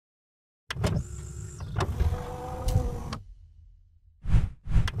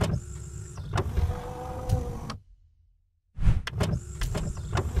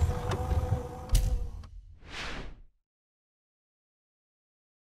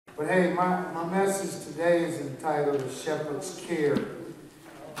But hey, my message today is entitled "A Shepherd's Care,"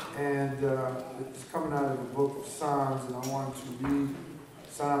 and it's coming out of the book of Psalms, and I want to read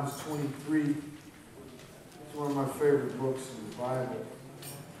Psalms 23. It's one of my favorite books in the Bible,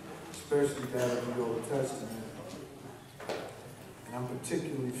 especially that of the Old Testament. And I'm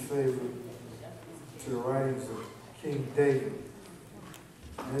particularly favored to the writings of King David.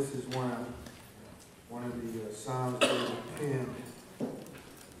 And this is one of the Psalms David penned.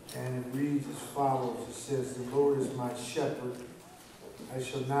 And it reads as follows. It says, "The Lord is my shepherd. I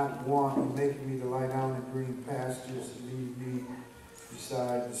shall not want. He maketh me to lie down in green pastures, and lead me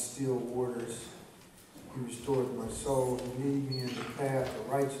beside the still waters. He restoreth my soul. He lead me in the path of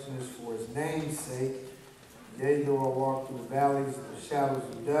righteousness for his name's sake. Yea, though I walk through the valleys of the shadows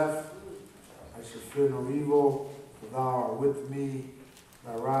of death, I shall fear no evil, for thou art with me.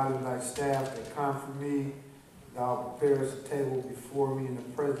 Thy rod and thy staff, they comfort me. Thou preparest a table before me in the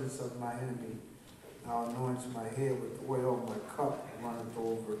presence of my enemy. Thou anointest my head with oil, my cup runneth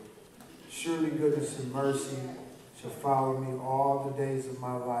over. Surely goodness and mercy shall follow me all the days of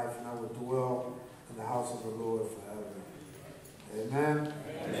my life, and I will dwell in the house of the Lord forever." Amen?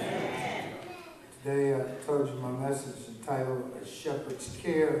 Amen. Today I told you my message is entitled "A Shepherd's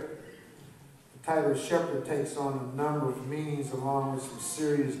Care." The title shepherd takes on a number of meanings along with some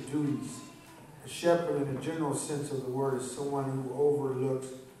serious duties. A shepherd, in the general sense of the word, is someone who overlooks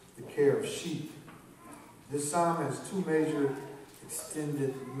the care of sheep. This psalm has two major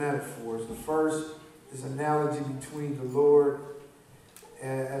extended metaphors. The first is an analogy between the Lord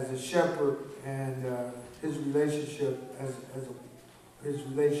as a shepherd and his relationship his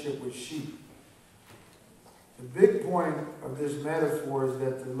relationship with sheep. The big point of this metaphor is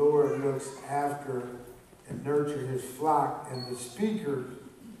that the Lord looks after and nurtures his flock, and the speaker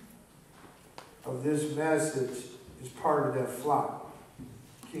of this message is part of that flock,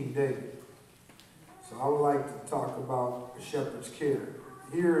 King David. So I would like to talk about a shepherd's care.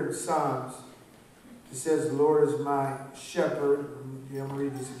 Here in the Psalms, it says, "The Lord is my shepherd." I'm going to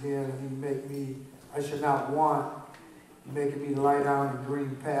read this again. "He make me, I shall not want. He maketh me to lie down in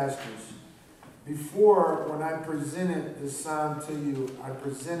green pastures." Before, when I presented this psalm to you, I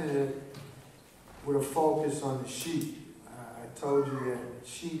presented it with a focus on the sheep. I told you that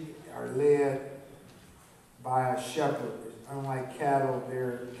sheep are led by a shepherd. Unlike cattle,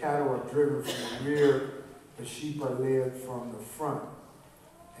 cattle are driven from the rear, but sheep are led from the front.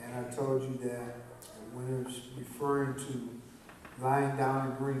 And I told you that when it's referring to lying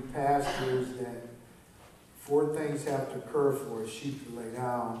down in green pastures, that four things have to occur for a sheep to lay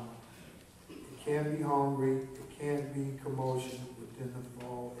down. It can't be hungry, it can't be commotion within the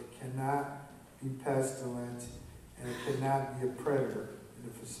fold, it cannot be pestilence, and it cannot be a predator in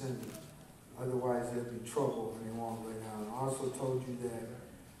the vicinity. Otherwise, there'd be trouble and they won't lay down. I also told you that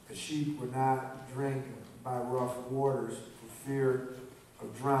a sheep would not drink by rough waters for fear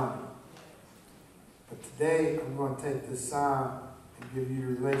of drowning. But today, I'm going to take this psalm and give you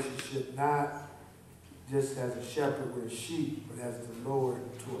a relationship not just as a shepherd with a sheep, but as the Lord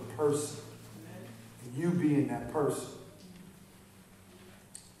to a person. And you being that person.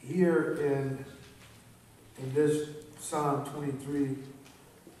 Here in this Psalm 23,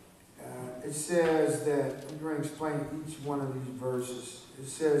 it says that, I'm going to explain each one of these verses. It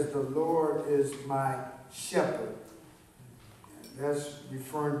says, "The Lord is my shepherd." That's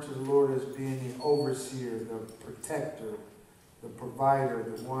referring to the Lord as being the overseer, the protector, the provider,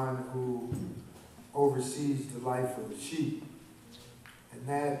 the one who oversees the life of the sheep. And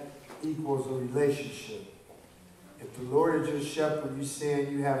that equals a relationship. If the Lord is your shepherd, you're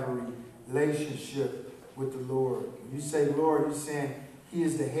saying you have a relationship with the Lord. When you say Lord, you're saying he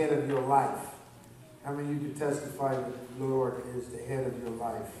is the head of your life. I mean, you can testify that the Lord is the head of your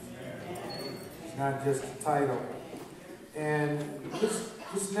life. It's not just a title. And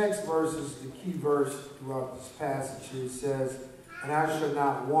this next verse is the key verse throughout this passage. It says, "And I shall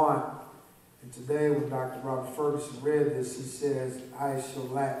not want." And today when Dr. Robert Ferguson read this, he says, "I shall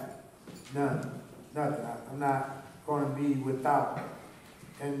lack nothing. I'm not going to be without."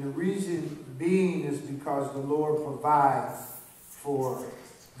 And the reason being is because the Lord provides for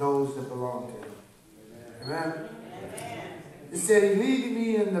those that belong to him. Amen? It said, "He leading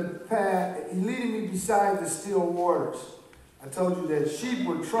me in the path, he leading me beside the still waters." I told you that sheep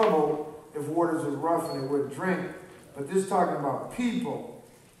were troubled if waters were rough and they wouldn't drink. But this is talking about people.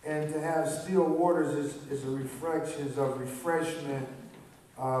 And to have still waters is a reflection, is a refreshment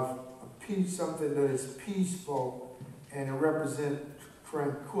of peace, something that is peaceful, and it represents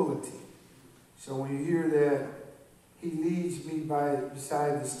tranquility. So when you hear that he leads me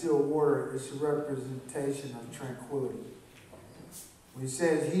beside the still water, it's a representation of tranquility. When he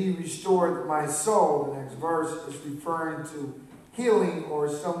says, he restored my soul, the next verse is referring to healing or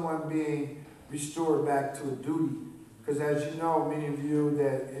someone being restored back to a duty. Because as you know, many of you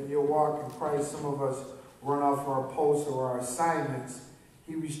that in your walk in Christ, some of us run off our posts or our assignments.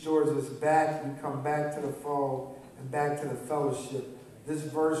 He restores us back. We come back to the fold and back to the fellowship. This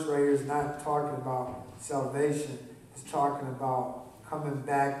verse right here is not talking about salvation. It's talking about coming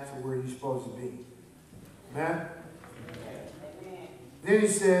back to where you're supposed to be. Amen? Then he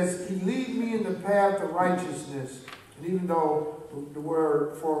says, he lead me in the path of righteousness. And even though the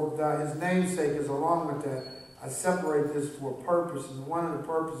word for his namesake is along with that, I separate this for a purpose. And one of the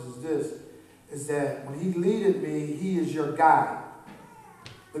purposes is this, is that when he leaded me, he is your guide.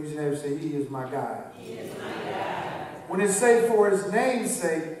 Look at your neighbor and say, he is my guide. He is my guide. When it say for his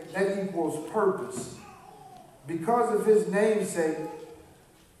namesake, that equals purpose. Because of his namesake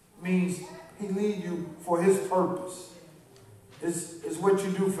means he lead you for his purpose. It's what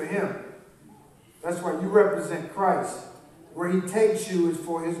you do for him. That's why you represent Christ. Where he takes you is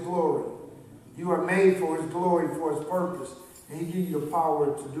for his glory. You are made for his glory, for his purpose. And he gives you the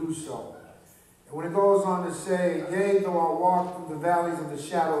power to do so. And when it goes on to say, yea, though I walk through the valleys of the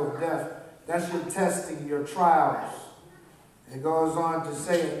shadow of death, that's your testing, your trials. And it goes on to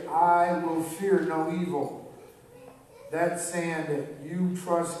say, I will fear no evil. That's saying that you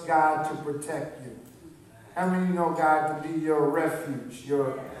trust God to protect you. How many of you know God to be your refuge,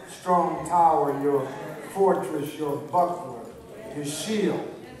 your strong tower, your fortress, your buckler, your shield?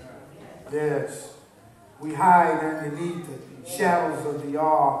 Yes. We hide underneath the shadows of the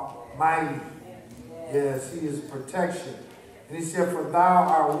Almighty. Yes, he is protection. And he said, for thou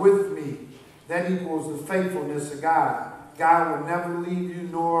art with me. That equals the faithfulness of God. God will never leave you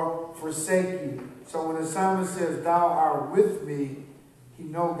nor forsake you. So when the psalmist says, thou art with me, he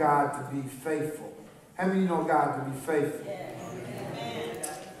know God to be faithful. How many know God to be faithful?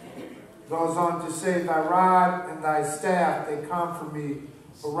 Yes. Goes on to say, thy rod and thy staff, they comfort me.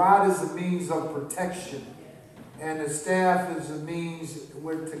 A rod is a means of protection. And the staff is a means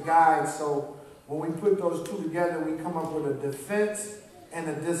to guide. So when we put those two together, we come up with a defense and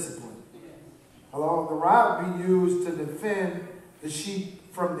a discipline. Hello? The rod we use to defend the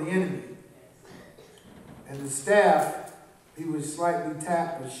sheep from the enemy. And the staff, he would slightly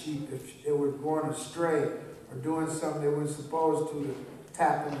tap the sheep if they were going astray or doing something they weren't supposed to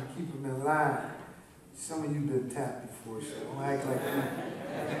tap them and keep them in line. Some of you been tapped before, so don't act like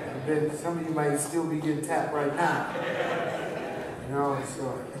you. Some of you might still be getting tapped right now. You know,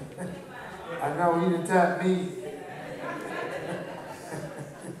 so I know he didn't tap me.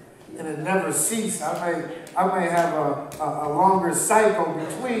 And it never ceased. I might have a longer cycle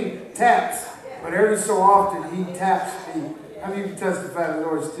between taps, but every so often he taps me. How many of you testify the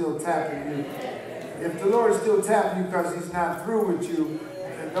Lord is still tapping you? If the Lord is still tapping you because he's not through with you,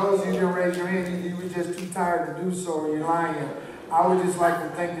 and those of you that raise your hand, either you were just too tired to do so or you're lying. I would just like to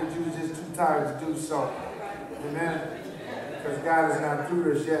think that you were just too tired to do so. Amen? Because God is not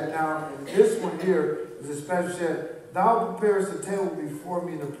through this yet. Now, this one here is a special set. Thou preparest a table before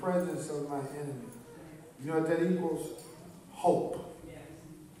me in the presence of my enemy. You know what that equals? Hope.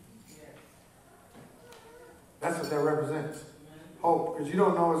 That's what that represents. Hope. Because you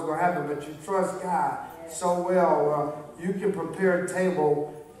don't know what's going to happen, but you trust God so well. You can prepare a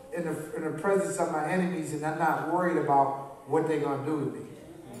table in the presence of my enemies, and I'm not worried about what they're going to do to me.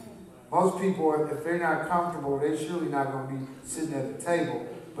 Most people, if they're not comfortable, they're surely not going to be sitting at the table.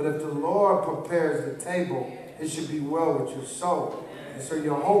 But if the Lord prepares the table, it should be well with your soul. And so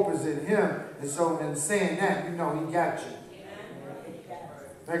your hope is in him. And so in saying that, you know he got you.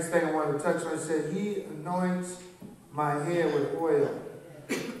 Next thing I want to touch on, it said, he anoints my head with oil.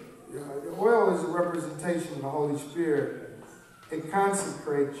 The oil is a representation of the Holy Spirit. It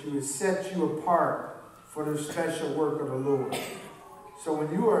consecrates you. It sets you apart for the special work of the Lord. So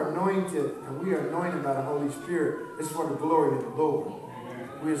when you are anointed, and we are anointed by the Holy Spirit, it's for the glory of the Lord.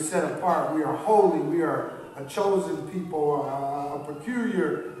 We are set apart. We are holy. We are a chosen people, a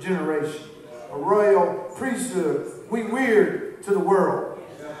peculiar generation, a royal priesthood. We weird to the world.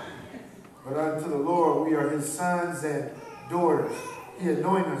 But unto the Lord, we are his sons and daughters. He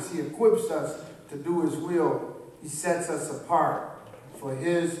anoints us. He equips us to do his will. He sets us apart for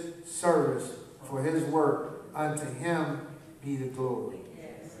his service, for his work. Unto him be the glory.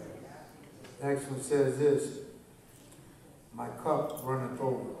 Next one says this, my cup runneth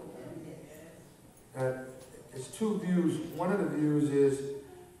over. It's two views. One of the views is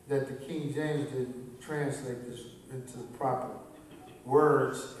that the King James didn't translate this into the proper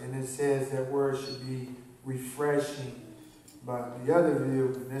words, and it says that word should be refreshing. But the other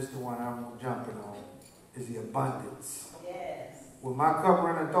view, and this is the one I'm jumping on, is the abundance. Yes. When my cup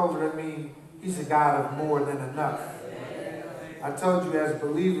runneth over, that means he's a God of more than enough. I told you as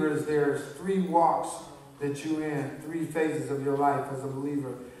believers, there's 3 walks that you're in, 3 phases of your life as a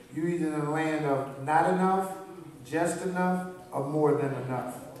believer. You're either in the land of not enough, just enough, or more than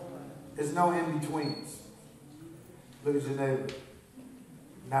enough. There's no in-betweens. Look at your neighbor.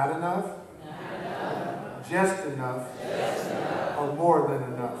 Not enough, just enough, or more than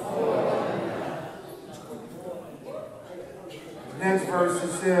enough. Next verse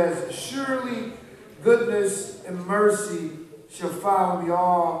it says, surely goodness and mercy shall follow me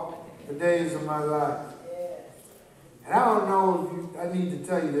all the days of my life. And I don't know if I need to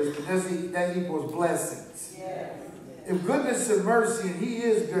tell you this, but that equals blessings. If goodness and mercy, and he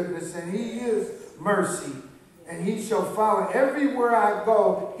is goodness and he is mercy, and he shall follow everywhere I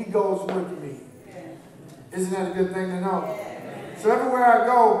go, he goes with me. Isn't that a good thing to know? So everywhere I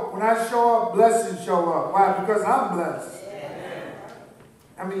go, when I show up, blessings show up. Why? Because I'm blessed.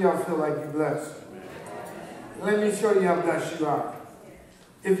 How many of y'all feel like you're blessed? Let me show you how blessed you are.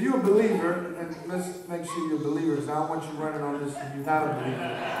 If you're a believer, and let's make sure you're a believer, because I don't want you running on this and you're not a believer.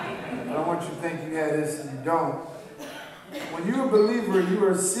 I don't want you to think you had this and you don't. When you're a believer, you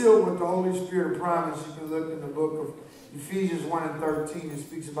are sealed with the Holy Spirit of promise. You can look in the book of Ephesians 1 and 13. It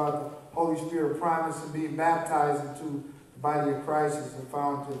speaks about the Holy Spirit of promise and being baptized into the body of Christ, as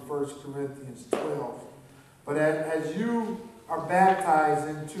found in 1 Corinthians 12. But as you are baptized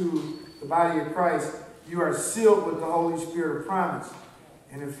into the body of Christ, you are sealed with the Holy Spirit of promise.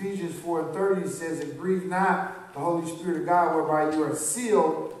 In Ephesians 4 and 30 it says, and grieve not the Holy Spirit of God, whereby you are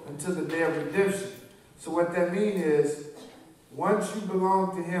sealed until the day of redemption. So what that means is, once you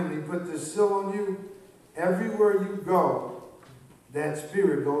belong to him and he put this seal on you, everywhere you go, that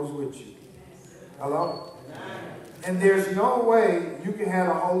Spirit goes with you. Hello? And there's no way you can have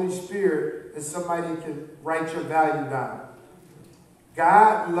a Holy Spirit that somebody can write your value down.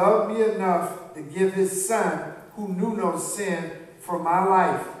 God loved me enough to give his son, who knew no sin, for my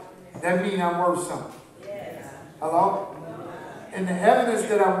life. That means I'm worth something. Hello? And the evidence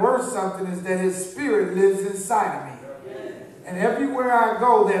that I'm worth something is that his Spirit lives inside of me. And everywhere I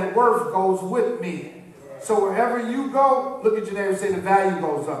go, that worth goes with me. So wherever you go, look at your neighbor and say the value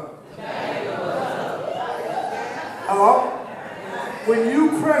goes up. Hello? When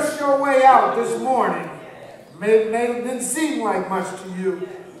you press your way out this morning, it didn't seem like much to you,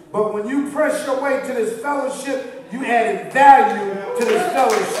 but when you press your way to this fellowship, you added value to this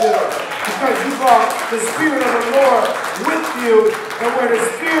fellowship because you brought the Spirit of the Lord with you, and where the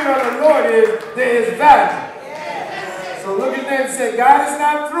Spirit of the Lord is, there is value. So look at them and say, God is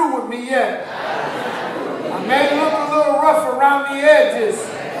not through with me yet. I may look a little rough around the edges,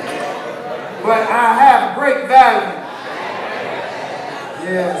 but I have great value.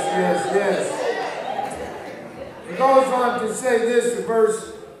 Yes, yes, yes. It goes on to say this,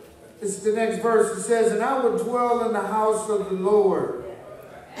 it's the next verse. It says, and I will dwell in the house of the Lord.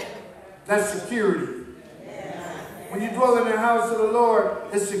 That's security. When you dwell in the house of the Lord,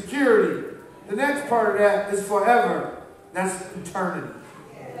 it's security. The next part of that is forever. That's eternity.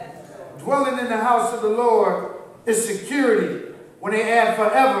 Dwelling in the house of the Lord is security. When they add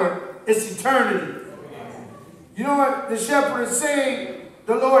forever, it's eternity. You know what the shepherd is saying?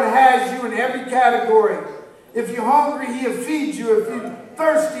 The Lord has you in every category. If you're hungry, he'll feed you. If you're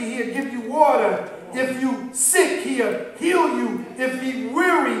thirsty, he'll give you water. If you're sick, he'll heal you. If you're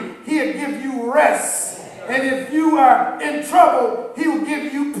weary, he'll give you rest. And if you are in trouble, he will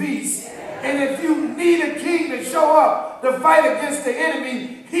give you peace. And if you need a king to show up to fight against the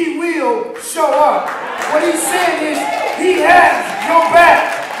enemy, he will show up. What he's saying is, he has your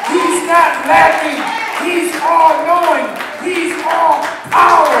back. He's not lacking. He's all-knowing. He's all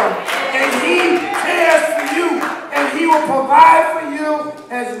power. And he cares for you. And he will provide for you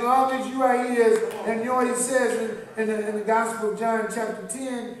as long as you are his. And you know what he says in the Gospel of John chapter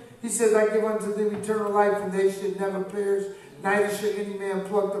 10? He says, I give unto them eternal life, and they should never perish. Neither should any man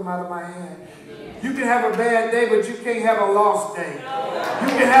pluck them out of my hand. You can have a bad day, but you can't have a lost day. You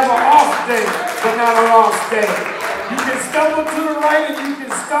can have an off day, but not a lost day. You can stumble to the right and you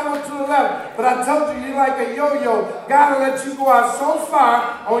can stumble to the left. But I told you, you're like a yo-yo. God will let you go out so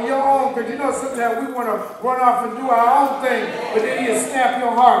far on your own. Because you know sometimes we want to run off and do our own thing. But then he'll snap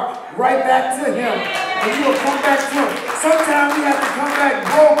your heart right back to him. And you will come back to him. Sometimes we have to come back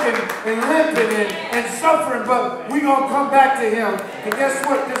broken and limping and suffering. But we're going to come back to him. And guess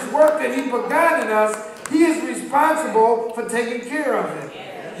what? This work that he begun in us, he is responsible for taking care of it.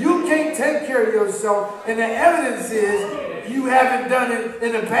 You can't take care of yourself, and the evidence is you haven't done it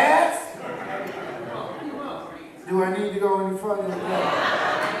in the past. Do I need to go any further?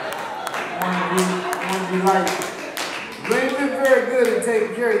 I want to be light. You ain't been very good at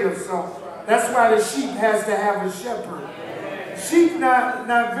taking care of yourself. That's why the sheep has to have a shepherd. Sheep not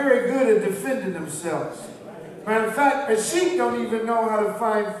very good at defending themselves. Matter of fact, a sheep don't even know how to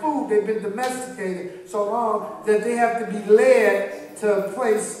find food. They've been domesticated so long that they have to be led to a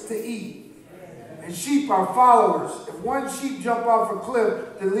place to eat. And sheep are followers. If one sheep jump off a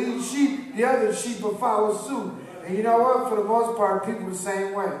cliff, the lead sheep, the other sheep will follow suit. And you know what? For the most part, people are the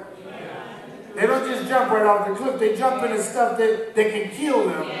same way. They don't just jump right off the cliff. They jump into stuff that can kill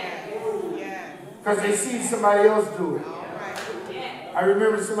them because they see somebody else do it. I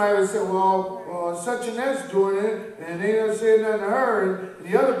remember somebody would say, well, such and that's doing it, and they don't say nothing to her, and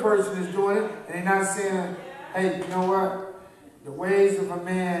the other person is doing it, and they're not saying, hey, you know what? The ways of a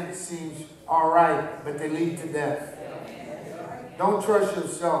man seems all right, but they lead to death. Don't trust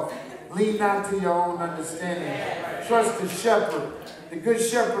yourself. Lean not to your own understanding. Trust the shepherd. The good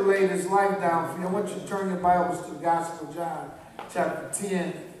shepherd laid his life down for you. I want you to turn your Bibles to the Gospel of John, chapter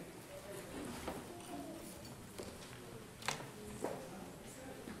 10.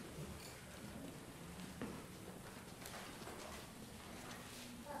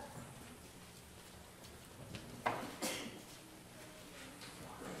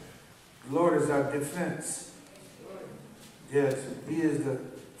 The Lord is our defense. Yes, He is the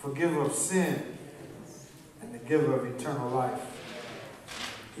forgiver of sin and the giver of eternal life.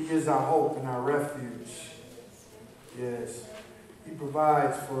 He is our hope and our refuge. Yes, He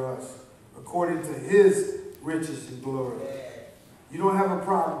provides for us according to His riches and glory. You don't have a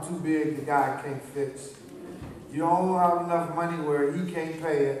problem too big that God can't fix. You don't have enough money where He can't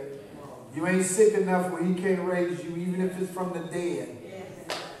pay it. You ain't sick enough where He can't raise you, even if it's from the dead.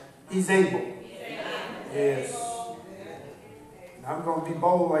 He's able. Yes. And I'm going to be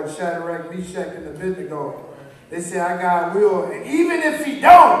bold like Shadrach, Meshach, and Abednego. They say, I God will. And even if He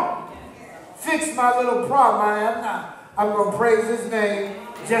don't fix my little problem, I'm going to praise His name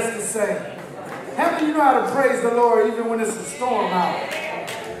just the same. How many of you know how to praise the Lord even when it's a storm out?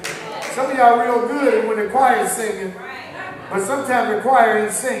 Some of y'all real good when the choir's singing, but sometimes the choir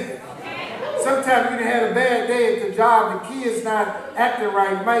ain't singing. Sometimes you had a bad day at the job, the kid's not acting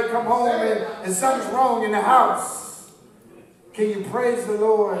right. You might come home and something's wrong in the house. Can you praise the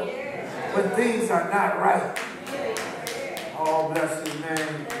Lord when things are not right? Oh, bless His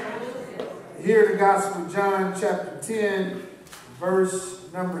name. Hear the Gospel of John, chapter 10,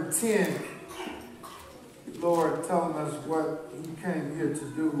 verse number 10. The Lord telling us what He came here to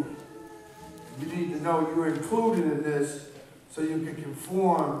do. You need to know you're included in this so you can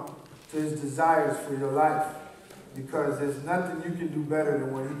conform to His desires for your life, because there's nothing you can do better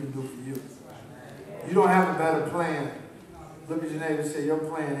than what He can do for you. You don't have a better plan. Look at your neighbor and say, your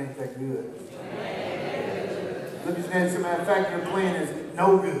plan ain't that good. Look at your neighbor and say, matter of fact, your plan is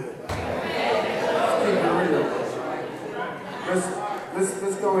no good. Let's keep it real.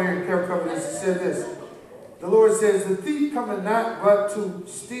 Let's go here and cover this. It said this. The Lord says, the thief cometh not but to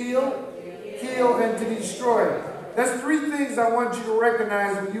steal, kill, and to destroy. That's three things I want you to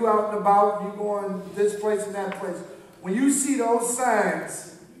recognize when you're out and about, you going this place and that place. When you see those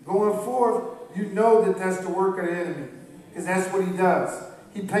signs going forth, you know that that's the work of the enemy. Because that's what he does.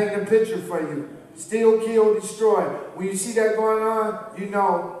 He paints a picture for you. Steal, kill, destroy. When you see that going on, you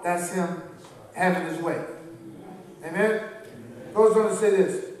know that's him having his way. Amen? Goes on to say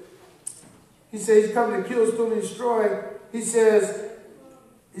this. He says he's come to kill, steal, and destroy. He said,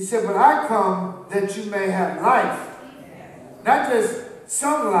 but I come that you may have life. Not just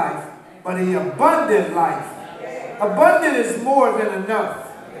some life, but an abundant life. Abundant is more than enough.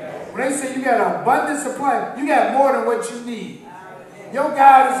 When they say you got an abundant supply, you got more than what you need. Your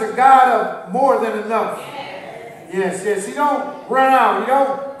God is a God of more than enough. Yes. He don't run out. He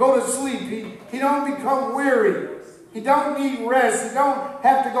don't go to sleep. He don't become weary. He don't need rest. He don't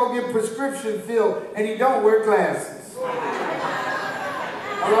have to go get prescription filled. And he don't wear glasses.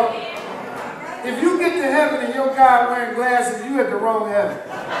 Hello? If you get to heaven and your God wearing glasses, you at the wrong heaven.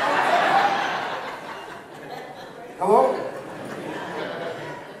 Hello?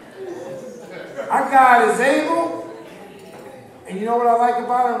 Our God is able, and you know what I like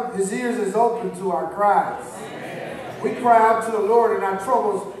about him? His ears is open to our cries. We cry out to the Lord in our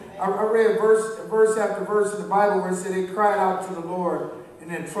troubles. I read verse after verse in the Bible where it said they cried out to the Lord in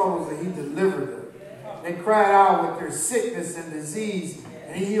their troubles and he delivered them. They cried out with their sickness and disease,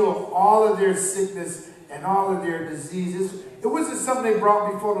 and he healed all of their sickness and all of their diseases. It wasn't something they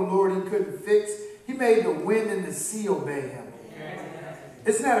brought before the Lord he couldn't fix. He made the wind and the sea obey him.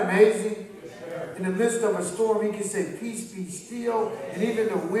 Isn't that amazing? In the midst of a storm, he can say, peace be still, and even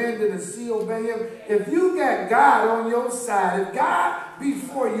the wind and the sea obey him. If you got God on your side, if God be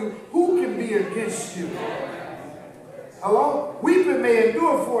for you, who can be against you? Hello? Weeping may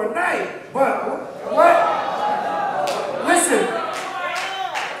endure for a night, but what? Listen,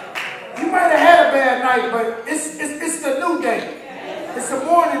 you might have had a bad night, but it's the new day. It's the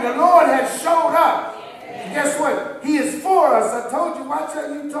morning. The Lord has showed up. And guess what? He is for us. I told you, watch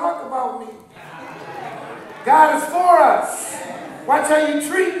how you talk about me. God is for us. Watch how you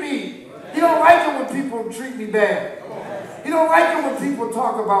treat me. He don't like it when people treat me bad. He don't like it when people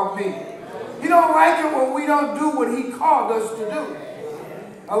talk about me. He don't like it when we don't do what he called us to do.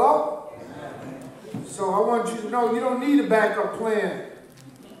 Hello? So I want you to know you don't need a backup plan.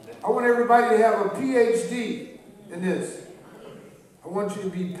 I want everybody to have a PhD in this. I want you to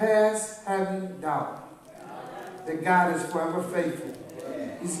be past having doubt that God is forever faithful.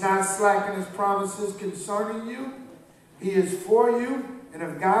 He's not slacking his promises concerning you. He is for you. And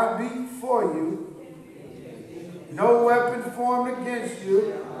if God be for you, no weapon formed against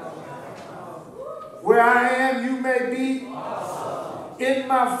you. Where I am, you may be in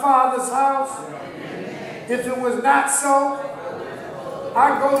my Father's house. If it was not so,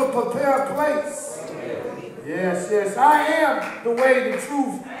 I go to prepare a place. Yes, yes. I am the way, the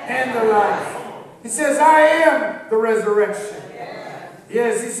truth, and the life. He says, I am the resurrection.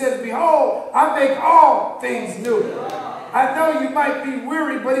 Yes, he says, behold, I make all things new. I know you might be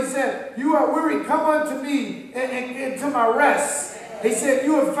weary, but he said, you are weary, come unto me and to my rest. He said,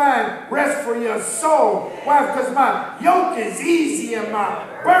 you will find rest for your soul. Why? Because my yoke is easy and my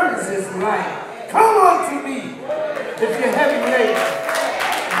burdens is light. Come unto me if you're heavy laden.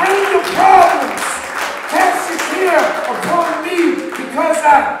 Bring your problems. Cast your care upon me because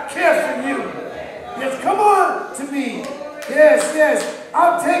I care for you. Yes, come on to me. Yes, yes.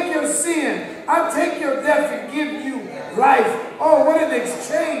 I'll take your sin. I'll take your death and give you life. Oh, what an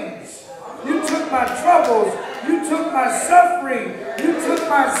exchange. You took my troubles. You took my suffering. You took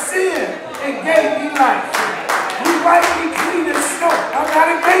my sin and gave me life. You wiped me clean as snow. I'm not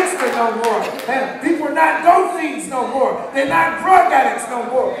a gangster no more. And people are not dope fiends no more. They're not drug addicts no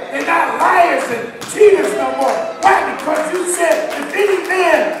more. They're not liars and cheaters no more. Why? Because you said, if any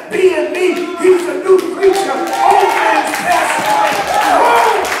man be in me, he's a new creature. Old man's passed away.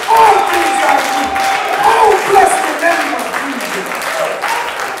 All things are new. Oh, bless the name of Jesus.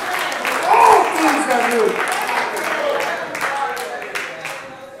 All things are new.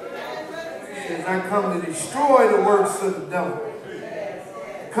 I come to destroy the works of the devil.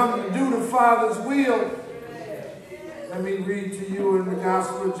 Come to do the Father's will. Let me read to you in the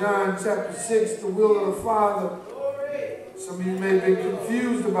Gospel of John, chapter 6, the will of the Father. Some of you may be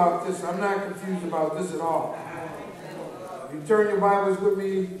confused about this. I'm not confused about this at all. If you turn your Bibles with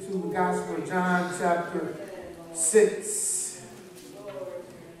me to the Gospel of John, chapter 6.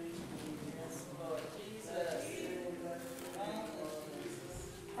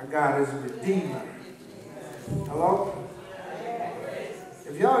 Our God is a redeemer. Hello?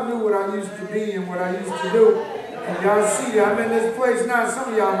 If y'all knew what I used to be and what I used to do, and y'all see I'm in this place now,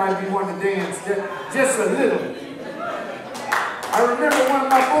 some of y'all might be wanting to dance just a little. I remember one of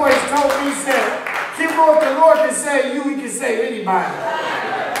my boys told me, he said, Kimbo, if the Lord can save you, he can save anybody.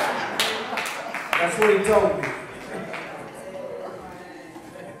 That's what he told me.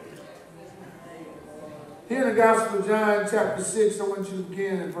 Here in the Gospel of John, chapter 6, I want you to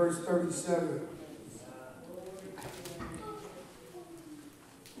begin in verse 37.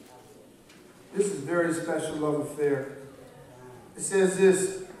 This is a very special love affair. It says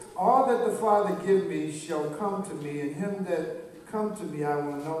this, all that the Father give me shall come to me, and him that come to me I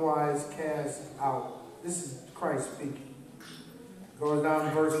will in no wise cast out. This is Christ speaking. Goes down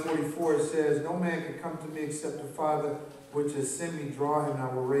to verse 44, it says, no man can come to me except the Father which has sent me draw him, and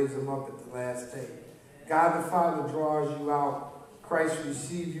I will raise him up at the last day. God the Father draws you out. Christ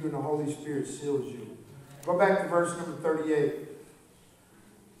receives you, and the Holy Spirit seals you. Go back to verse number 38.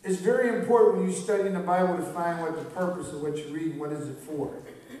 It's very important when you study in the Bible to find what the purpose of what you read, what is it for?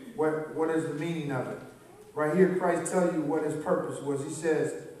 What is the meaning of it? Right here, Christ tells you what his purpose was. He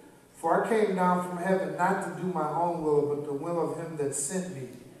says, for I came down from heaven not to do my own will, but the will of him that sent me.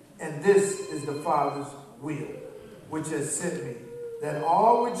 And this is the Father's will, which has sent me, that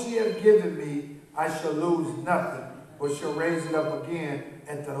all which ye have given me, I shall lose nothing, but shall raise it up again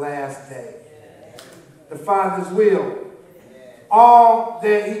at the last day. The Father's will. All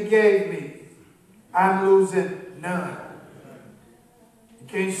that he gave me, I'm losing none. You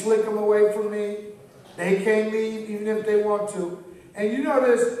can't slick them away from me. They can't leave even if they want to. And you know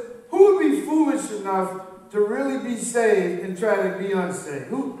this, who would be foolish enough to really be saved and try to be unsaved?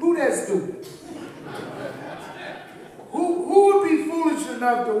 Who that stupid? Who would be foolish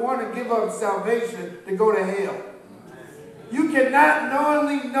enough to want to give up salvation to go to hell? You cannot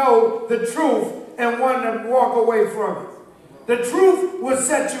knowingly know the truth and want to walk away from it. The truth will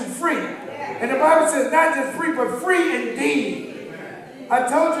set you free. And the Bible says not just free, but free indeed. I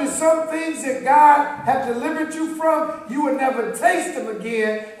told you some things that God has delivered you from, you will never taste them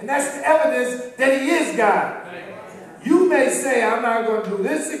again. And that's the evidence that he is God. You may say, I'm not going to do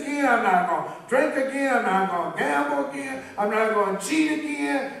this again. I'm not going to drink again. I'm not going to gamble again. I'm not going to cheat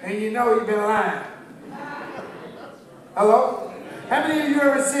again. And you know you've been lying. Hello? How many of you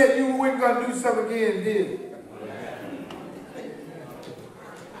ever said you weren't going to do something again and did it?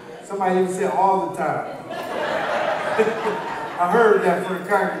 Somebody even said all the time. I heard that from the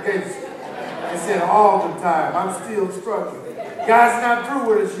congregation. They said all the time. I'm still struggling. God's not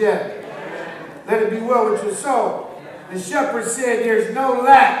through with us yet. Let it be well with your soul. The shepherd said there's no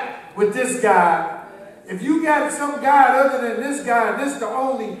lack with this God. If you got some God other than this God, and this is the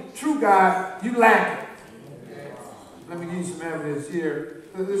only true God, you lack it. Let me give you some evidence here.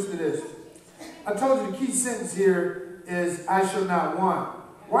 Listen to this. I told you the key sentence here is, I shall not want.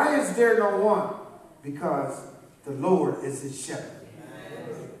 Why is there no want? Because the Lord is his shepherd.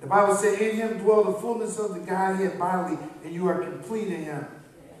 The Bible says, in him dwell the fullness of the Godhead bodily, and you are complete in him.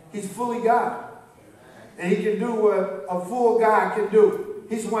 He's fully God. And he can do what a full God can do.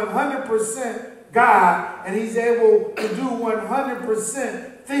 He's 100% God, and he's able to do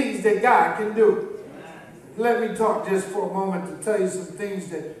 100% things that God can do. Let me talk just for a moment to tell you some things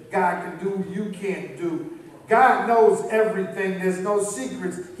that God can do you can't do. God knows everything. There's no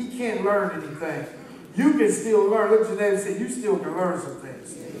secrets. He can't learn anything. You can still learn. Look at your neighbor and say, you still can learn some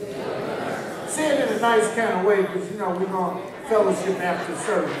things. Say it in a nice kind of way, because, you know, we're going to fellowship after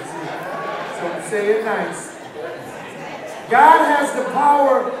service. So say it nice. God has the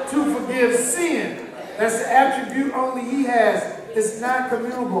power to forgive sin. That's the attribute only he has. It's not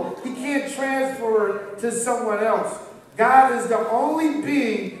communicable. He can't transfer it to someone else. God is the only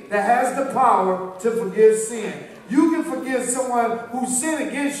being that has the power to forgive sin. You can forgive someone who sinned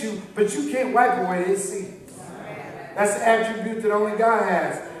against you, but you can't wipe away their sins. That's the attribute that only God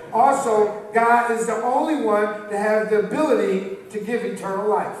has. Also, God is the only one that has the ability to give eternal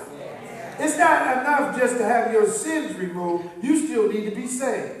life. It's not enough just to have your sins removed. You still need to be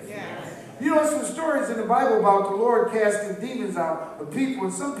saved. You know, some stories in the Bible about the Lord casting demons out of people,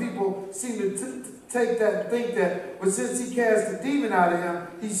 and some people seem to take that and think that, well, since he cast a demon out of him,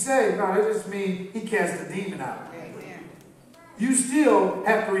 he's saved. No, that just means he cast a demon out. You still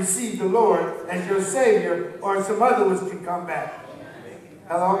have to receive the Lord as your Savior, or some other ones can come back.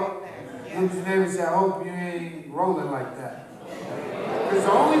 Hello? Look at your neighbor and say, I hope you ain't rolling like that. Because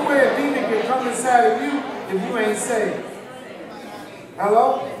the only way a demon can come inside of you if you ain't saved.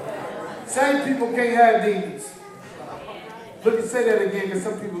 Hello? Saved people can't have demons. Look and say that again, because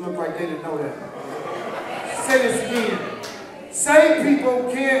some people look like they didn't know that. Say this again. Saved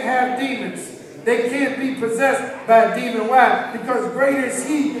people can't have demons. They can't be possessed by a demon. Why? Because greater is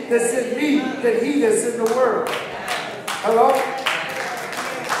he that's in me than he that's in the world. Hello?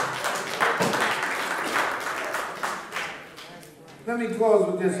 Let me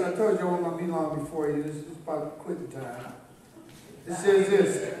close with this. I told you I wasn't going to be long before you. This is about quitting time. It says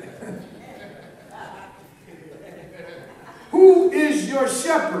this. Who is your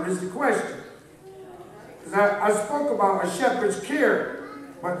shepherd is the question. Because I spoke about a shepherd's care.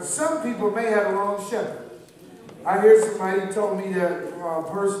 But some people may have a wrong shepherd. I hear somebody told me that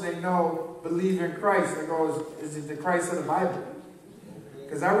a person they know believe in Christ. I go, is it the Christ of the Bible?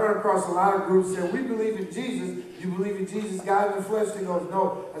 Because I run across a lot of groups that we believe in Jesus. You believe in Jesus, God in the flesh? They go,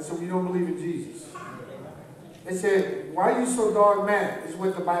 no. I said, we don't believe in Jesus. They said, why are you so dogmatic? It's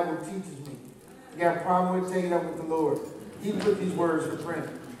what the Bible teaches me. You got a problem with it, take it up with the Lord. He put these words to print.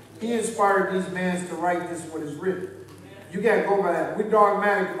 He inspired these men to write this what is written. You got to go by that. We're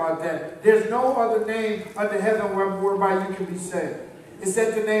dogmatic about that. There's no other name under heaven whereby you can be saved. It's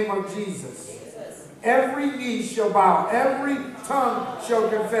at the name of Jesus. Every knee shall bow. Every tongue shall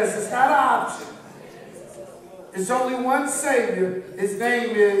confess. It's not an option. It's only one Savior. His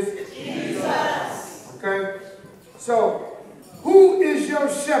name is Jesus. Okay? So, who is your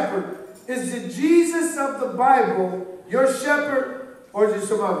shepherd? Is it Jesus of the Bible, your shepherd, or is it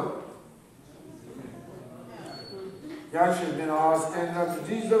some other? Y'all should have been all standing up to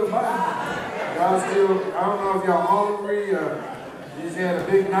Jesus of the Bible. Y'all still, I don't know if y'all hungry or you just had a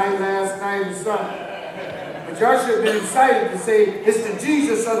big night last night or something. But y'all should have been excited to say, it's the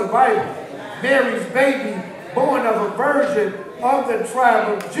Jesus of the Bible. Mary's baby, born of a virgin of the tribe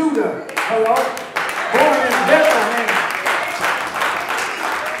of Judah. Hello? Born in Bethlehem.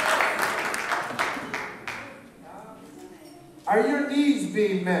 Are your needs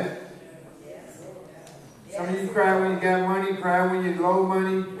being met? Some of you cry when you got money, cry when you're low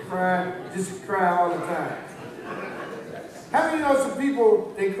money, cry, just cry all the time. How many know some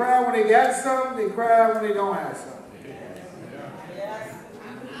people, they cry when they got something, they cry when they don't have something?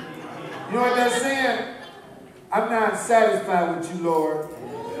 You know what that's saying? I'm not satisfied with you, Lord.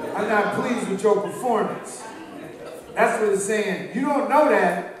 I'm not pleased with your performance. That's what it's saying. You don't know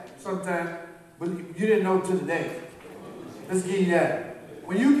that sometimes, but you didn't know till today. Let's give you that.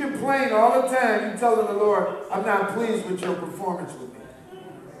 When you complain all the time, you telling the Lord, I'm not pleased with your performance with me.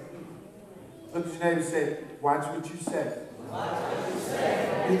 Look at your neighbor and say, watch what you say.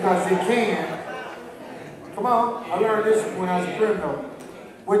 Because it can. Come on, I learned this when I was a criminal.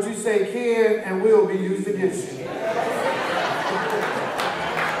 What you say can and will be used against you.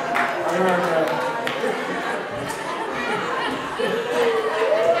 I learned that.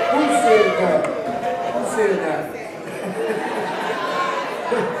 Who said that? Who said that?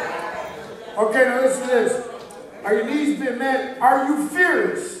 Okay, now listen to this. Are your needs being met? Are you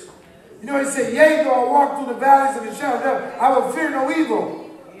fearless? You know, he said, yea, though I walk through the valleys of the shadow of death, I will fear no evil.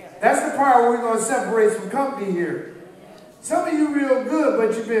 That's the part where we're going to separate from company here. Some of you real good,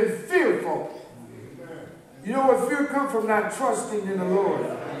 but you've been fearful. You know where fear comes from? Not trusting in the Lord.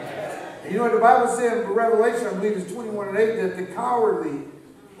 And you know what the Bible said in Revelation, I believe it's 21:8, that the cowardly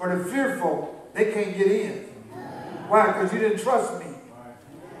or the fearful, they can't get in. Why? Because you didn't trust me.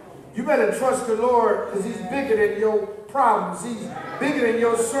 You better trust the Lord because he's bigger than your problems. He's bigger than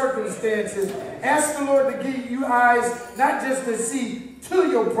your circumstances. Ask the Lord to give you eyes, not just to see to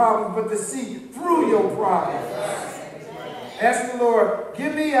your problems, but to see through your problems. Ask the Lord,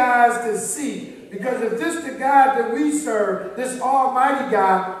 give me eyes to see. Because if this is the God that we serve, this almighty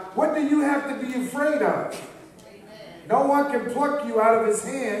God, what do you have to be afraid of? No one can pluck you out of his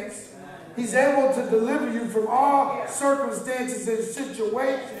hands. He's able to deliver you from all circumstances and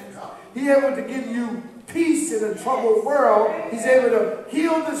situations. He's able to give you peace in a troubled world. He's able to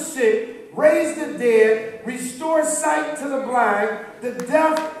heal the sick, raise the dead, restore sight to the blind. The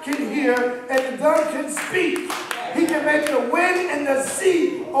deaf can hear and the dumb can speak. He can make the wind and the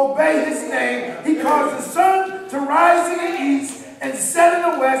sea obey his name. He caused the sun to rise in the east and set in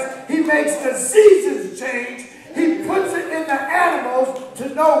the west. He makes the seasons change. He puts it in the animals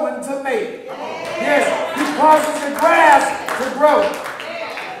to know when to mate. Yes, he causes the grass to grow.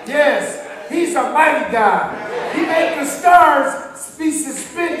 Yes, he's a mighty God. He makes the stars be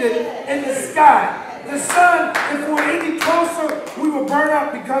suspended in the sky. The sun, if it were any closer, we would burn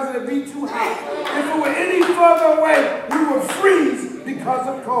up because it would be too hot. If it were any further away, we would freeze because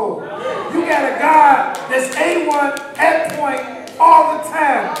of cold. You got a God that's A1 at point all the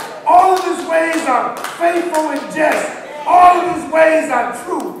time. All of his ways are faithful and just. All of his ways are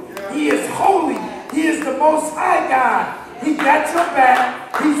true. He is holy. He is the most high God. He got your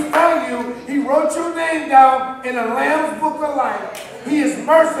back. He's for you. He wrote your name down in a Lamb's book of life. He is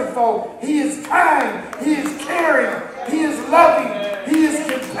merciful. He is kind. He is caring. He is loving. He is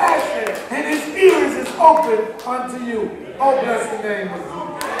compassionate. And his ears is open unto you. Oh, bless the name of Jesus.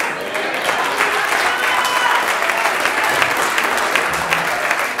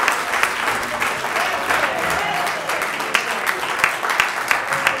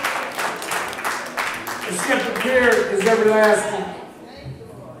 The shepherd care is everlasting.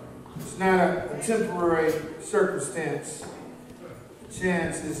 It's not a temporary circumstance.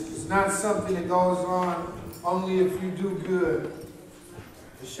 Chance. It's not something that goes on only if you do good.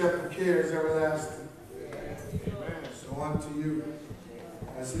 The shepherd care is everlasting. So unto you.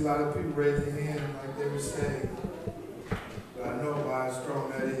 I see a lot of people raise their hand like they were saying, but I know by how strong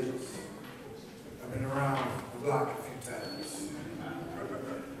that is. I've been around the block a few times.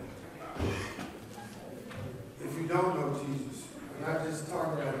 If you don't know Jesus, I'm not just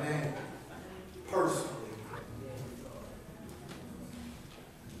talking about name, personally.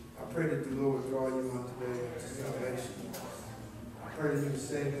 I pray that the Lord draw you on today to salvation. I pray that you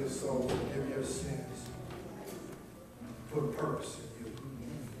save your soul, forgive your sins, put purpose in you,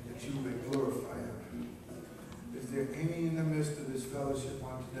 that you may glorify him. Is there any in the midst of this fellowship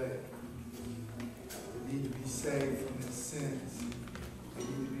on today that need to be saved from their sins, that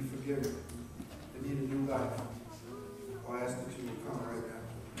need to be forgiven?